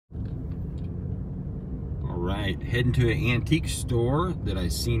Alright, heading to an antique store that I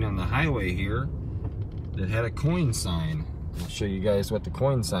seen on the highway here that had a coin sign. I'll show you guys what the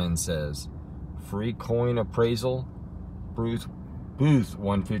coin sign says. Free coin appraisal, booth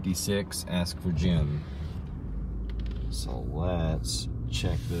 156, ask for Jim. So let's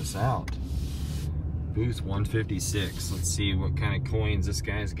check this out. Booth 156. Let's see what kind of coins this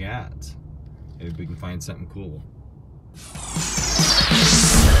guy's got. Maybe we can find something cool.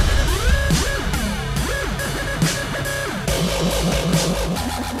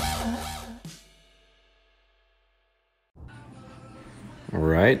 All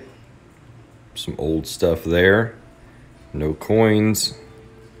right, some old stuff there. No coins.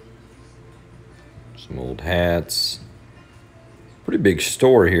 Some old hats. Pretty big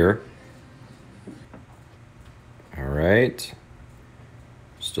store here. All right,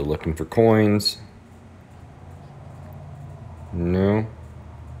 still looking for coins. No.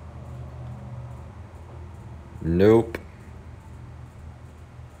 Nope.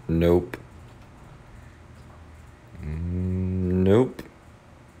 Nope. Nope.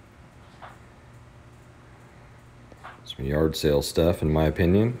 Some yard sale stuff, in my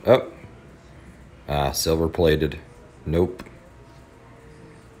opinion. Oh. Silver plated. Nope.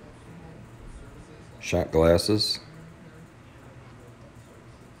 Shot glasses.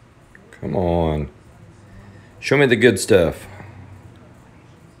 Come on. Show me the good stuff.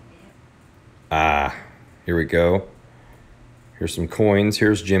 Here we go. Here's some coins.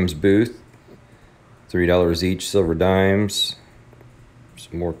 Here's Jim's booth. $3 each, silver dimes.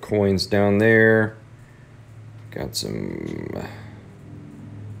 Some more coins down there. Got some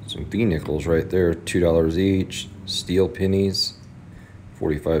V-nickels right there, $2 each. Steel pennies,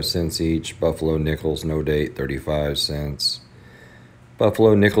 45 cents each. Buffalo nickels, no date, 35 cents.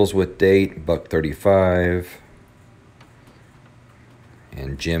 Buffalo nickels with date, $1.35.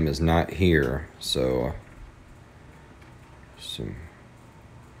 And Jim is not here, so some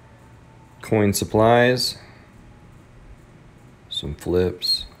coin supplies, some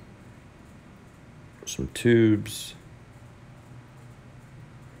flips, some tubes.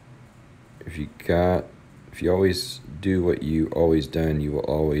 If you always do what you always done, you will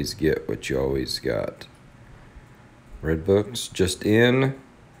always get what you always got. Red books just in.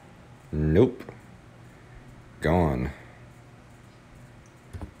 Nope. Gone.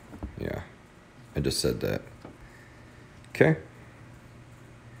 Yeah, I just said that. Okay.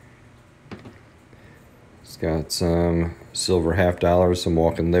 It's got some silver half dollars, some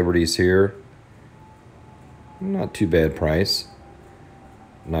walking liberties here. Not too bad price.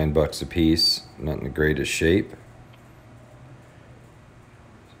 $9 a piece, not in the greatest shape.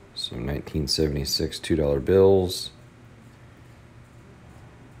 Some 1976 $2 bills.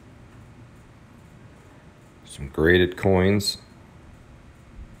 Some graded coins.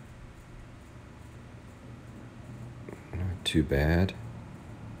 Not too bad.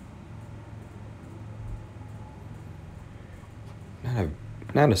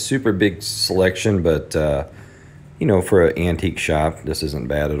 Not a super big selection, but you know, for an antique shop, this isn't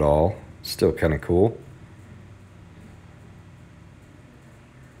bad at all. Still kind of cool.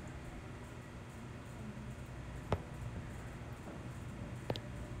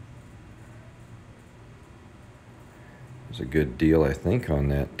 There's a good deal, I think, on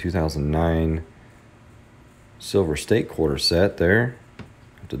that 2009 silver state quarter set there.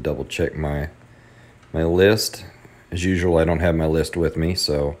 Have to double check my list. As usual, I don't have my list with me,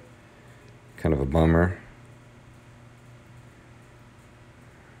 so kind of a bummer.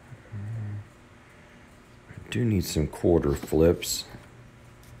 I do need some quarter flips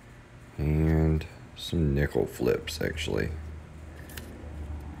and some nickel flips, actually.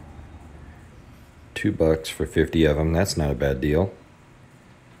 $2 for 50 of them. That's not a bad deal.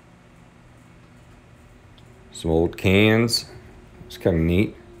 Some old cans. It's kind of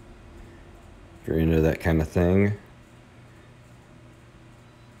neat if you're into that kind of thing.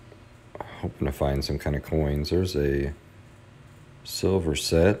 Hoping to find some kind of coins. There's a silver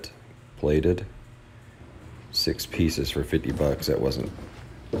set, plated, 6 pieces for $50. That wasn't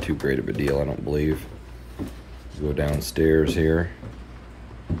too great of a deal, I don't believe. Go downstairs here.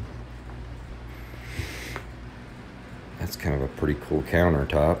 That's kind of a pretty cool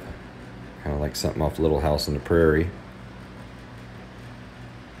countertop. Kind of like something off Little House on the Prairie.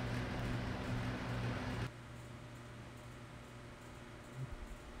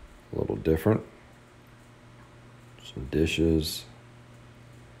 A little different. Some dishes.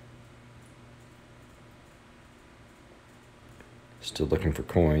 Still looking for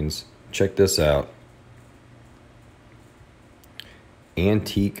coins. Check this out.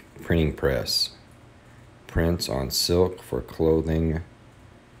 Antique printing press. Prints on silk for clothing.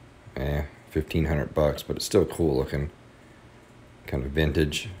 $1,500 bucks, but it's still cool looking. Kind of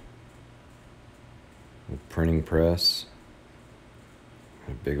vintage. A printing press.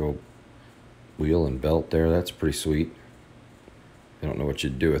 A big old wheel and belt there. That's pretty sweet. I don't know what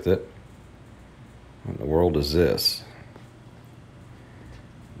you'd do with it. What in the world is this?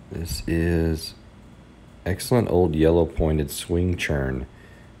 This is excellent old yellow pointed swing churn.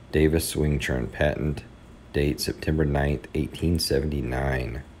 Davis swing churn. Patent date September 9th,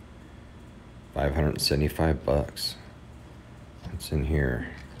 1879. $575. What's in here?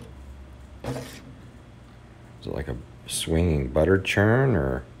 Is it like a swinging butter churn,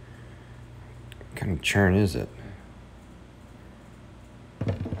 or what kind of churn is it?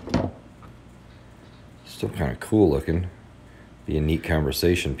 Still kind of cool looking. Be a neat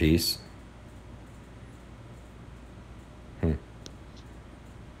conversation piece.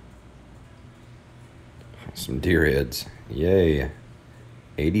 Some deer heads. Yay.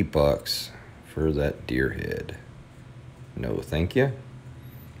 80 bucks for that deer head. No, thank you.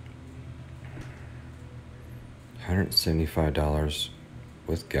 $175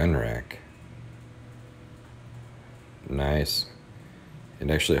 with gun rack. Nice.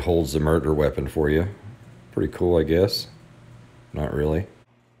 It actually holds the murder weapon for you. Pretty cool, I guess. Not really.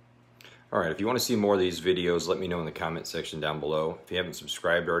 Alright, if you want to see more of these videos, let me know in the comment section down below. If you haven't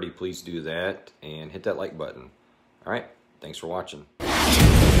subscribed already, please do that and hit that like button. Alright, thanks for watching.